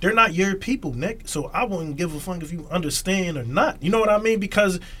people. They're not your people, Nick. So I wouldn't give a fuck if you understand or not. You know what I mean?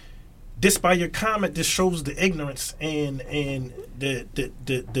 Because this, by your comment, this shows the ignorance and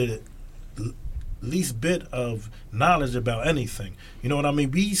the least bit of knowledge about anything. You know what I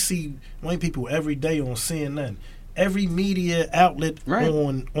mean? We see white people every day on CNN. Every media outlet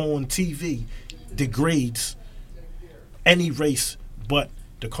on TV degrades any race but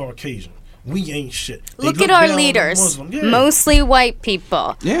the Caucasian. We ain't shit. Look at our leaders, mostly white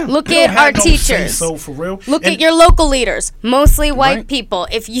people. Yeah. Look at our teachers. So for real. Look at your local leaders, mostly white people.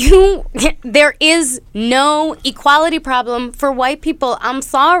 If you, there is no equality problem for white people. I'm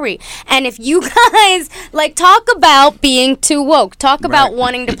sorry. And if you guys talk about being too woke, talk about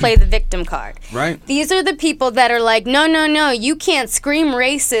wanting to play the victim card. Right. These are the people that are like, no, you can't scream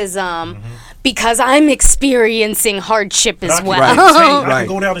racism. Because I'm experiencing hardship as well. I can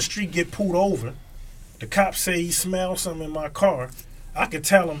go down the street, get pulled over. The cops say he smells something in my car. I could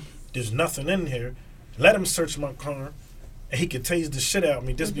tell him there's nothing in here. Let him search my car, and he could tase the shit out of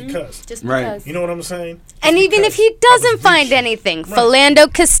me just because. Just because. You know what I'm saying? And even if he doesn't find anything,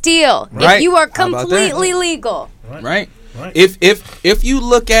 Philando Castile, if you are completely legal. Right. If you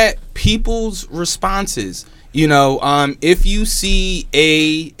look at people's responses. You know, if you see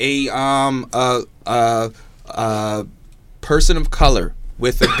a person of color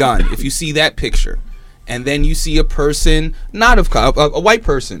with a gun, if you see that picture, and then you see a person not of color, a white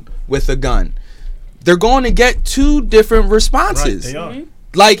person with a gun, they're going to get two different responses. Right, they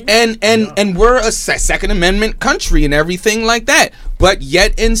are. And we're a Second Amendment country and everything like that, but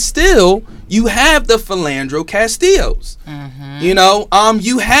yet and still you have the Philandro Castillos. You know,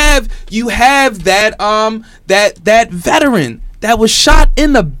 you have that veteran that was shot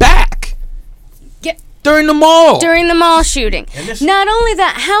in the back during the mall shooting. Not only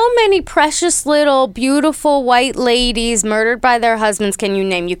that, how many precious little beautiful white ladies murdered by their husbands can you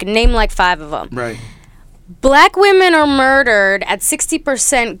name? You can name like 5 of them. Right. Black women are murdered at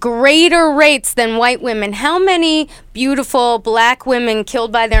 60% greater rates than white women. How many beautiful black women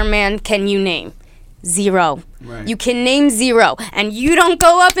killed by their man can you name? 0. Right. You can name 0. And you don't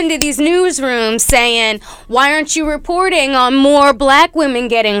go up into these newsrooms saying, why aren't you reporting on more black women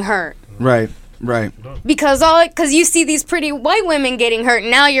getting hurt? Right. Because you see these pretty white women getting hurt,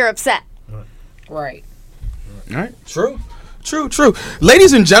 and now you're upset. Right. True.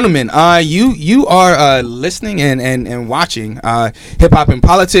 Ladies and gentlemen, you are listening and watching Hip Hop and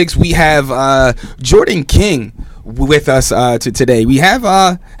Politics. We have Jordan King with us today. We have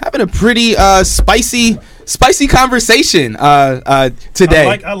having a pretty spicy conversation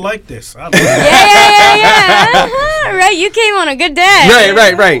today. I like this. Yeah. Right, you came on a good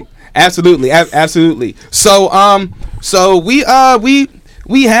day. Right. Absolutely. So we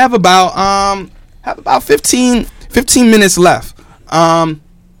have about 15 minutes left.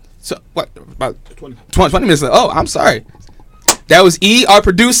 So what? About 20 minutes left. Oh, I'm sorry. That was E, our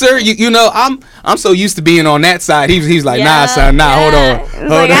producer. You know, I'm so used to being on that side. He's like, nah, son, hold on.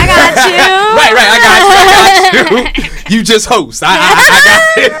 I got you. right, I got you. You just host. I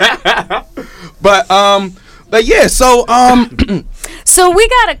got it. But yeah. So So we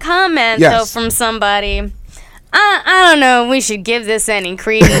got a comment though from somebody. I don't know if we should give this any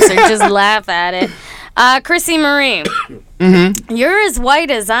credence or just laugh at it. Chrissy Marie, you're as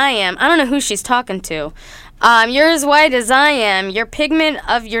white as I am. I don't know who she's talking to. You're as white as I am. Your pigment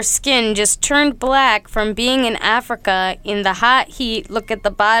of your skin just turned black from being in Africa in the hot heat. Look at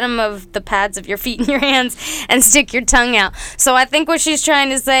the bottom of the pads of your feet and your hands and stick your tongue out. So I think what she's trying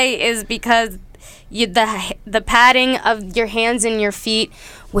to say is because the padding of your hands and your feet,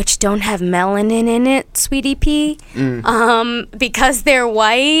 which don't have melanin in it, sweetie pea, because they're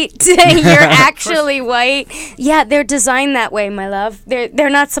white, you're actually white. Yeah, they're designed that way, my love. They're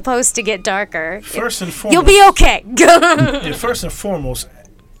not supposed to get darker. First and foremost, you'll be okay. First and foremost,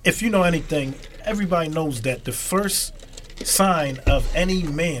 if you know anything, everybody knows that the first sign of any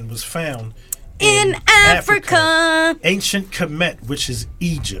man was found in Africa. Ancient Kemet, which is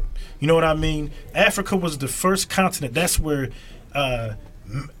Egypt. You know what I mean? Africa was the first continent. That's where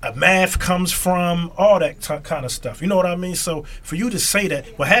math comes from, all that kind of stuff. You know what I mean? So for you to say that,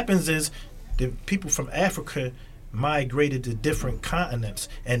 what happens is the people from Africa migrated to different continents,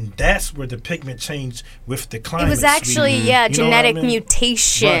 and that's where the pigment changed with the climate. It was actually, genetic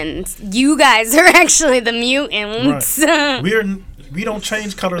mutations. Right. You guys are actually the mutants. Right. We don't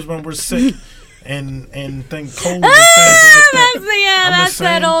change colors when we're sick. And think cold and things like that. That's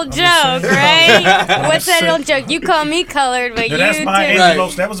that old joke, right? What's that old joke? You call me colored, but that's you Maya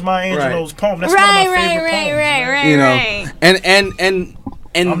Angelou's. That was Maya Angelou's poem. That's one of my favorite poems. You know,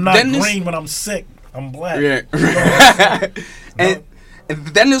 and I'm not green when I'm sick. I'm black. Yeah. And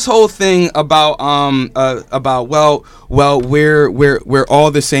then this whole thing about we're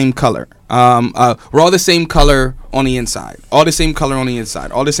all the same color. We're all the same color on the inside. All the same color on the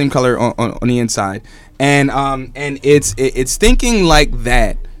inside. All the same color on the inside. And it's thinking like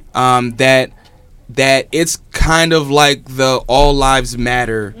that. That it's kind of like the all lives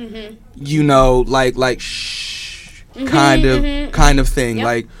matter. You know, like shh kind of thing. Yep.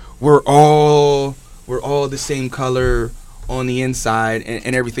 Like we're all the same color on the inside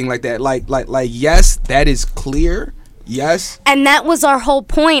and everything like that. Like yes, that is clear. Yes. And that was our whole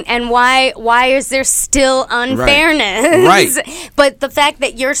point. And why is there still unfairness? Right. But the fact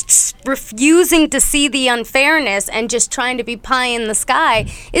that you're refusing to see the unfairness and just trying to be pie in the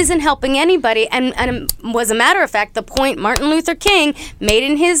sky isn't helping anybody. And was a matter of fact, the point Martin Luther King made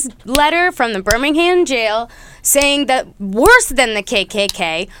in his letter from the Birmingham jail, saying that worse than the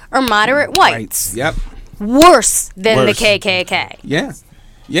KKK are moderate whites. Yep. Worse than the Worse. KKK. Yeah.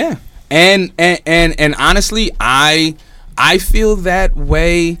 And honestly, I feel that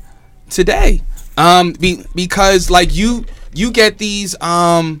way today. Because like you get these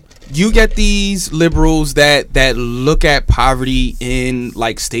liberals that look at poverty in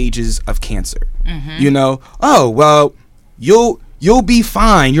like stages of cancer. You know, oh well, you'll be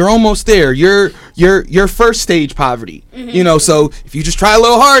fine. You're almost there. You're first stage poverty. You know, so if you just try a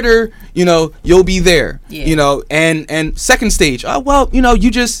little harder, you know, you'll be there. Yeah. You know, and second stage, oh well, you know,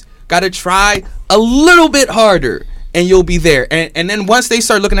 you just gotta try a little bit harder and you'll be there. And then once they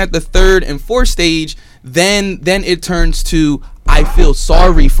start looking at the third and fourth stage, then it turns to I feel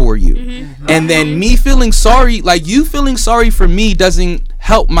sorry for you. And then me feeling sorry, like you feeling sorry for me doesn't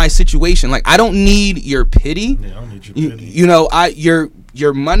help my situation. Like I don't need your pity. Yeah, I don't need your pity. You know,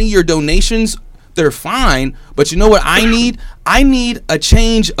 your money, your donations, they're fine, but you know what I need? I need a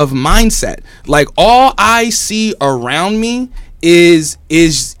change of mindset. Like all I see around me is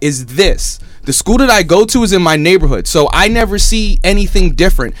this. The school that I go to is in my neighborhood, so I never see anything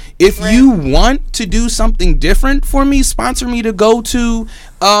different. If you want to do something different for me, sponsor me to go to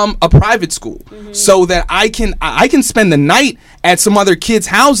a private school, so that I can spend the night at some other kids'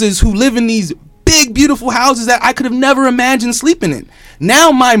 houses who live in these big, beautiful houses that I could have never imagined sleeping in.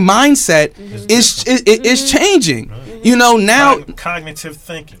 Now my mindset is changing. You know, now Cognitive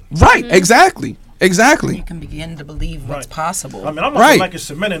thinking. right, exactly. You can begin to believe what's possible. I mean, I'm Right. like a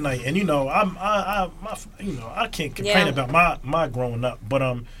Mennonite, and you know, I can't complain about my growing up. But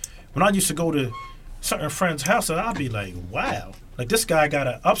when I used to go to certain friends' houses, I'd be like, wow, like this guy got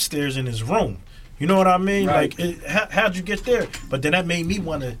an upstairs in his room. You know what I mean? Right. Like, how'd you get there? But then that made me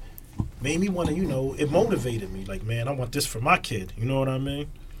want to, you know, it motivated me. Like, man, I want this for my kid. You know what I mean?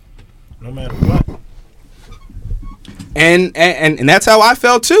 No matter what. And that's how I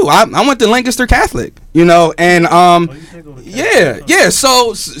felt too. I went to Lancaster Catholic, you know, and yeah.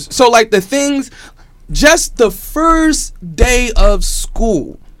 So like the things, just the first day of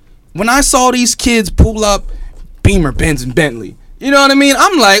school, when I saw these kids pull up Beamer, Benz, and Bentley, you know what I mean?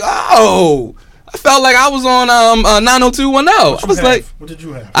 I'm like, oh, I felt like I was on 90210. I was like, what did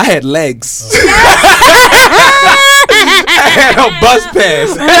you have? I had legs. I had a bus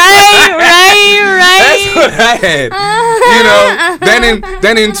pass. Right. That's what I had. You know,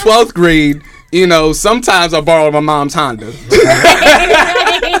 then in 12th grade, you know, sometimes I borrowed my mom's Honda.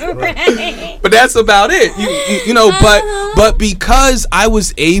 But that's about it. You know, but because I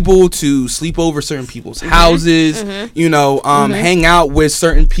was able to sleep over certain people's houses, you know, hang out with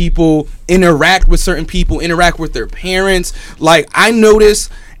certain people, interact with certain people, interact with their parents, like I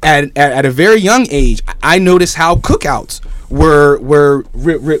noticed at a very young age, I noticed how cookouts were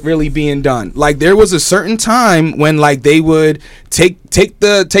really being done. Like there was a certain time when like they would take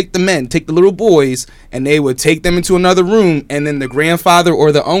the little boys, and they would take them into another room, and then the grandfather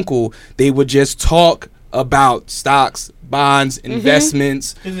or the uncle, they would just talk about stocks, bonds,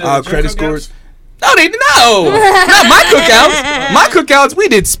 investments, credit scores. No, they no, not my cookouts. My cookouts, we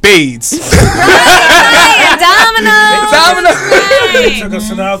did spades. Domino. They took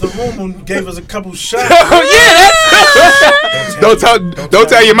us in the other room and gave us a couple shots. Don't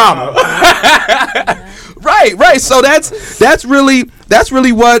tell your mama. Right. So that's really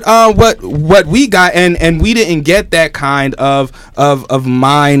what we got, and we didn't get that kind of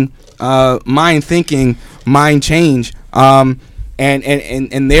mind thinking, mind change.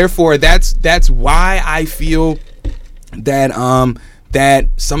 And therefore that's why I feel that that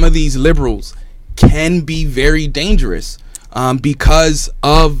some of these liberals can be very dangerous, because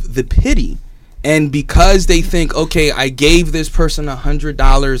of the pity, and because they think, okay, I gave this person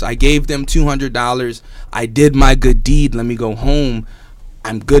 $100, I gave them $200, I did my good deed, let me go home,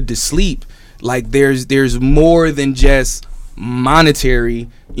 I'm good to sleep. Like there's more than just monetary,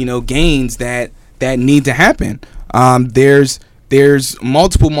 gains that need to happen. There's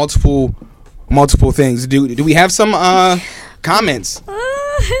multiple things. Do we have some comments?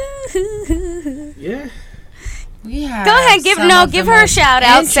 Yeah. Go ahead, give her a shout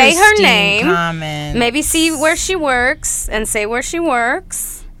out. Say her name. Comments. Maybe see where she works and say where she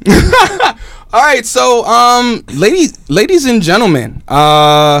works. All right, so ladies and gentlemen,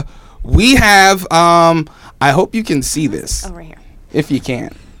 we have I hope you can see this. Over here. If you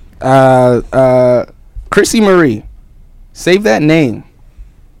can. Chrissy Marie. Save that name.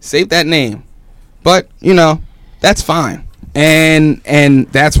 But, that's fine. And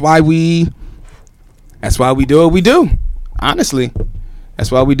that's why we do what we do. Honestly.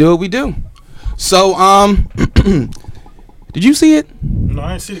 That's why we do what we do. So, did you see it? No,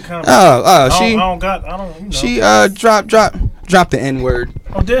 I didn't see the comment. She dropped the N-word.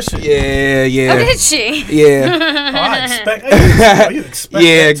 Oh, did she? Yeah. Oh, did she? Yeah. I expect. You expect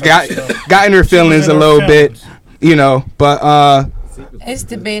Yeah, got in her feelings a little bit, but It's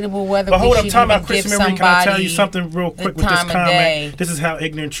debatable whether But we hold up, should time even out, Chris give Mary. Can I tell you somebody something real quick the with this time of day. comment? This is how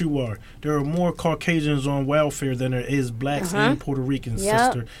ignorant you are. There are more Caucasians on welfare than there is blacks and Puerto Ricans,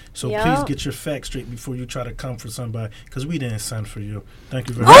 sister. So please get your facts straight before you try to come for somebody, because we didn't send for you. Thank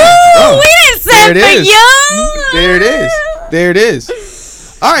you very much. Oh, we didn't send for you. There it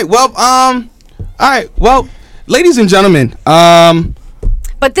is. All right. Well, ladies and gentlemen.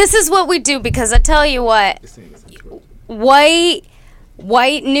 But this is what we do, because I tell you what, white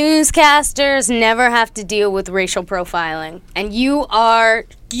newscasters never have to deal with racial profiling, and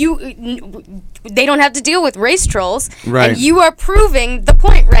they don't have to deal with race trolls. Right. And you are proving the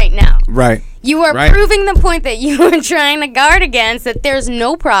point right now. Right. You are proving the point that you are trying to guard against, that there's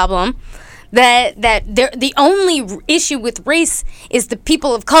no problem, that the only issue with race is the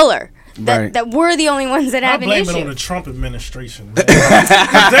people of color. That we're the only ones that have an issue. I blame it on the Trump administration, man.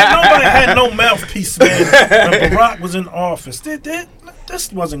 Nobody had no mouthpiece, man, when Barack was in office.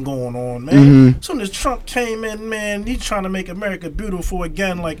 This wasn't going on, man. Mm-hmm. As soon as Trump came in, man, he's trying to make America beautiful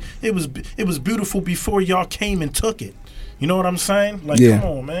again, like it was beautiful before y'all came and took it. You know what I'm saying? Like, come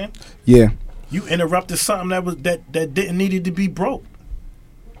on, man. Yeah. You interrupted something that didn't needed to be broke,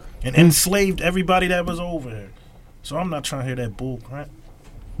 and enslaved everybody that was over here. So I'm not trying to hear that bull crap.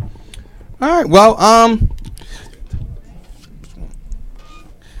 All right. Well,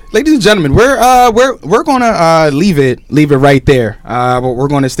 ladies and gentlemen, we're gonna leave it right there. We're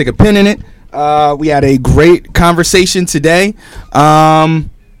gonna stick a pin in it. We had a great conversation today. Yeah,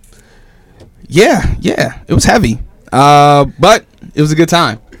 it was heavy, but it was a good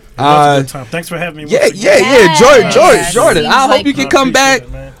time. It was a good time. Thanks for having me. Jordan. I hope you can come back.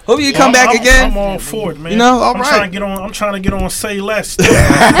 Hope you come back again. I'm all for it, man. All right. I'm trying to get on Say Less. Too.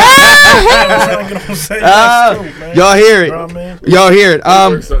 Y'all hear it. Y'all hear it.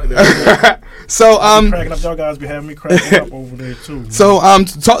 So cracking up. Y'all guys be having me cracking up over there too. Man. So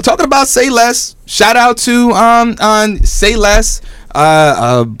talking about Say Less. Shout out to on Say Less.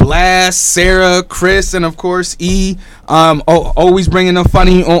 Blast, Sarah, Chris, and of course E. Always bringing them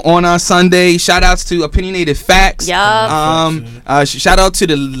funny on our Sunday. Shout outs to Opinionated Facts. Shout out to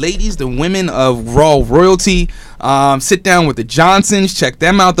the ladies, the women of Raw Royalty. Sit down with the Johnsons. Check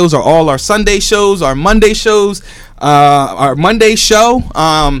them out. Those are all our Sunday shows. Our Monday shows. Our Monday show.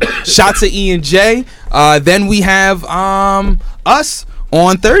 Shots of E and J. Then we have us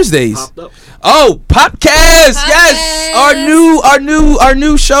on Thursdays. Oh, Popcast! Yes, our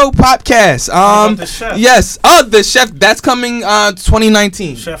new show, Popcast. The chef. Yes. Oh, the chef. That's coming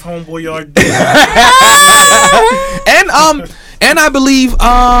 2019. Chef Homeboy Yard. and I believe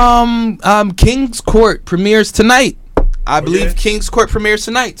King's Court premieres tonight. King's Court premieres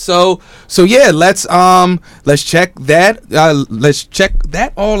tonight. So yeah, let's check that. Let's check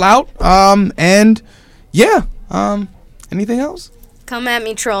that all out. And yeah. Anything else? Come at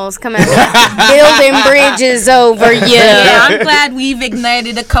me, trolls. Come at me. Building bridges over you. Yeah, I'm glad we've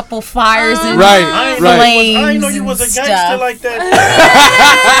ignited a couple fires and right. flames. I didn't know you was a gangster stuff. like that.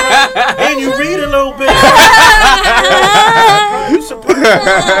 And you read a little bit. You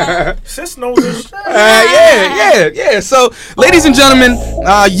surprised? Sis knows this shit. Yeah. So, ladies and gentlemen,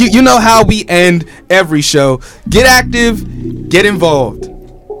 you know how we end every show. Get active, get involved.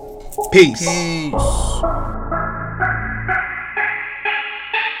 Peace.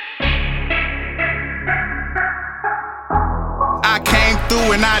 I came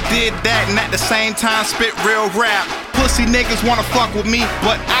through and I did that, and at the same time spit real rap. Pussy niggas wanna fuck with me,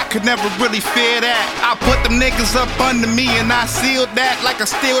 but I could never really fear that. I put them niggas up under me and I sealed that like a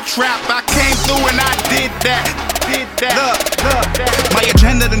steel trap. I came through and I did that. Look, my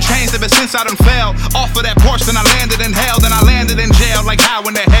agenda agenda done changed ever since I done fell off of that porch, then I landed in hell, then I landed in jail. Like how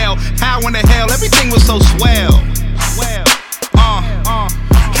in the hell, everything was so swell.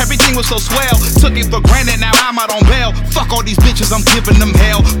 Everything was so swell, took it for granted, now I'm out on bail. Fuck all these bitches, I'm giving them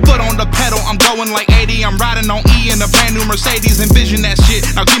hell. Foot on the pedal, I'm going like 80. I'm riding on E in a brand new Mercedes. Envision that shit,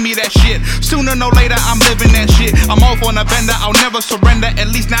 now give me that shit. Sooner or later, I'm living that shit. I'm off on a bender, I'll never surrender.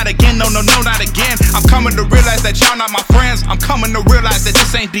 At least not again, no, not again. I'm coming to realize that y'all not my friends. I'm coming to realize that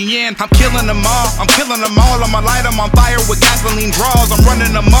this ain't the end. I'm killing them all, I'm a light, I'm on fire with gasoline draws. I'm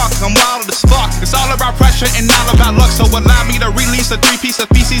running amok, I'm wild as fuck. It's all about pressure and all about luck. So allow me to release a 3-piece of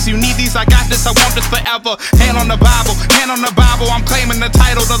feces. You need these, I got this, I want this forever. Hand on the Bible, I'm claiming the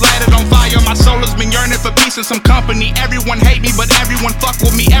title to light it on fire. My soul has been yearning for peace and some company. Everyone hate me, but everyone fuck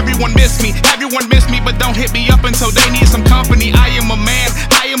with me. Everyone miss me, but don't hit me up until they need some company. I am a man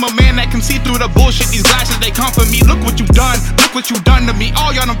that can see through the bullshit. These glasses, they comfort me. Look what you've done to me.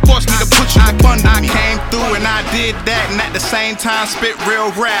 All y'all done forced me to put you up under me. I came through and I did that, and at the same time spit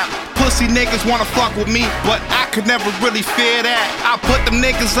real rap. Pussy niggas wanna fuck with me, but I could never really fear that. I put them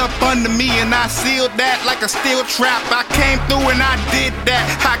niggas up under me and I sealed that like a steel trap. I came through and I did that.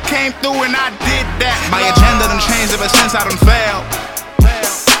 My agenda done changed ever since I done failed.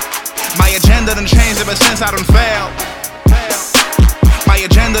 My agenda done changed ever since I done failed. My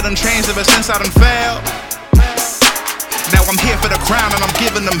agenda done changed ever since I done failed. Now I'm here for the crown and I'm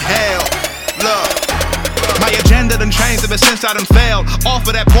giving them hell. Look. My agenda done changed ever since I done failed off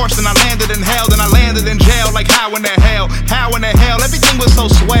of that porch, then I landed in hell, then I landed in jail. Like how in the hell, everything was so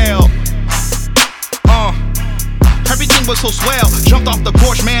swell. Everything was so swell. Jumped off the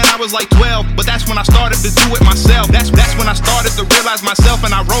porch, man, I was like 12. But that's when I started to do it myself. That's when I started to realize myself.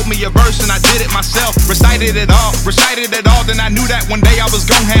 And I wrote me a verse and I did it myself. Recited it all. Then I knew that one day I was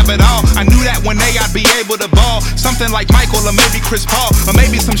gon' have it all. I knew that one day I'd be able to ball. Something like Michael or maybe Chris Paul. Or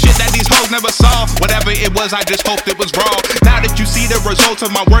maybe some shit that these hoes never saw. Whatever it was, I just hoped it was raw. Now that you see the results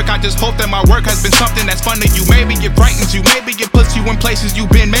of my work, I just hope that my work has been something that's fun to you. Maybe it brightens you. Maybe it puts you in places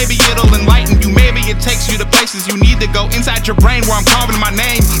you've been. Maybe it'll enlighten you. Maybe it takes you to places you need to go. Inside your brain where I'm carving my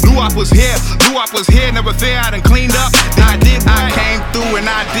name. Luwak was here, never fear I done cleaned up. I came through and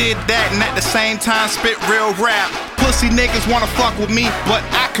I did that, and at the same time spit real rap. Pussy niggas wanna fuck with me, but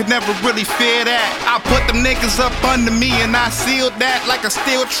I could never really fear that. I put them niggas up under me and I sealed that like a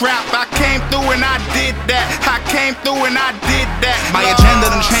steel trap. I came through and I did that. My agenda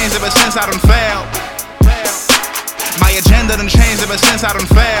done changed ever since I done failed. My agenda done changed ever since I done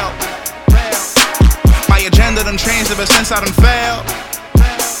failed. My agenda done changed ever since I done failed.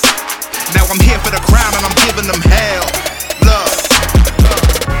 Now I'm here for the crown and I'm giving them hell. Look.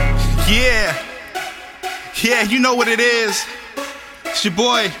 Yeah, you know what it is. It's your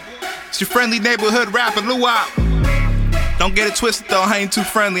boy. It's your friendly neighborhood rapper, Luwak. Don't get it twisted though, I ain't too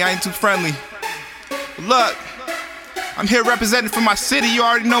friendly. But look, I'm here representing for my city, you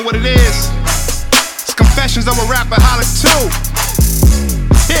already know what it is. It's Confessions of a Rapaholic 2.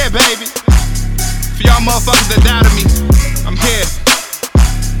 Yeah, baby. For y'all motherfuckers that doubted me, I'm here.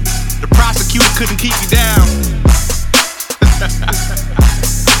 The prosecutor couldn't keep me down.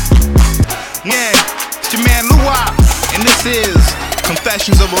 Yeah, it's your man Luwak, and this is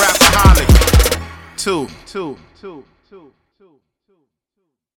Confessions of a Rapaholic 2.